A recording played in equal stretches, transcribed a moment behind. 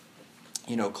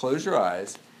close your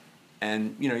eyes,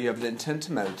 and, you have the intent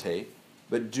to meditate,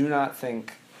 but do not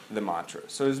think the mantra.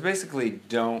 So it's basically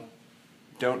don't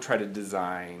try to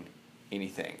design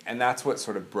anything. And that's what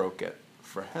sort of broke it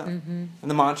for him. Mm-hmm.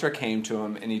 And the mantra came to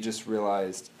him, and he just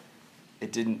realized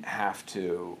it didn't have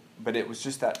to, but it was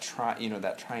just that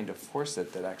that trying to force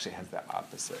it that actually has the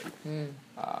opposite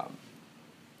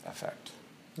effect.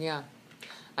 Yeah.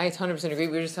 I 100% agree.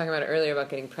 We were just talking about it earlier about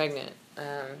getting pregnant.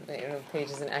 Paige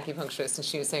is an acupuncturist, and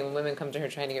she was saying when women come to her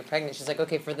trying to get pregnant, she's like,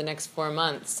 okay, for the next 4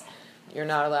 months, you're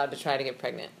not allowed to try to get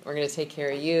pregnant. We're going to take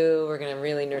care of you. We're going to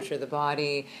really nurture the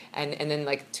body. And then,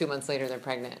 2 months later, they're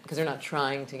pregnant because they're not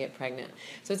trying to get pregnant.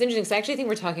 So it's interesting. So I actually think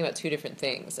we're talking about two different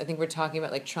things. I think we're talking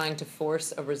about, trying to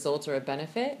force a result or a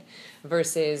benefit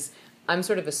versus I'm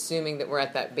sort of assuming that we're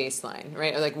at that baseline,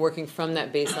 right? Or working from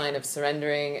that baseline of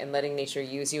surrendering and letting nature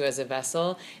use you as a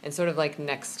vessel and sort of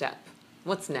next step.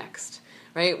 What's next?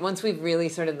 Right? Once we've really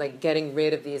started getting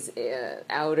rid of these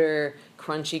outer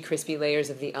crunchy, crispy layers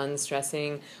of the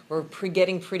unstressing, we're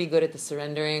getting pretty good at the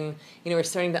surrendering. We're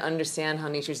starting to understand how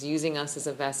nature's using us as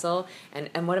a vessel.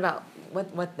 And what about,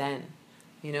 what then?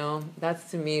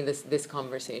 That's to me this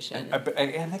conversation. I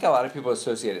think a lot of people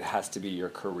associate it has to be your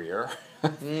career.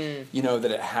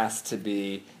 That it has to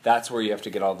be, that's where you have to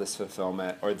get all this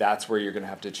fulfillment, or that's where you're going to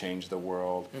have to change the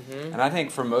world. Mm-hmm. And I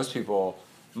think for most people,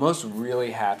 most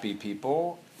really happy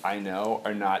people I know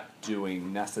are not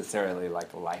doing necessarily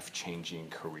life-changing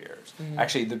careers. Mm-hmm.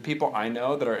 Actually, the people I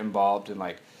know that are involved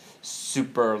in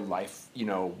super life,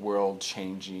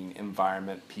 world-changing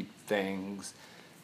environment things,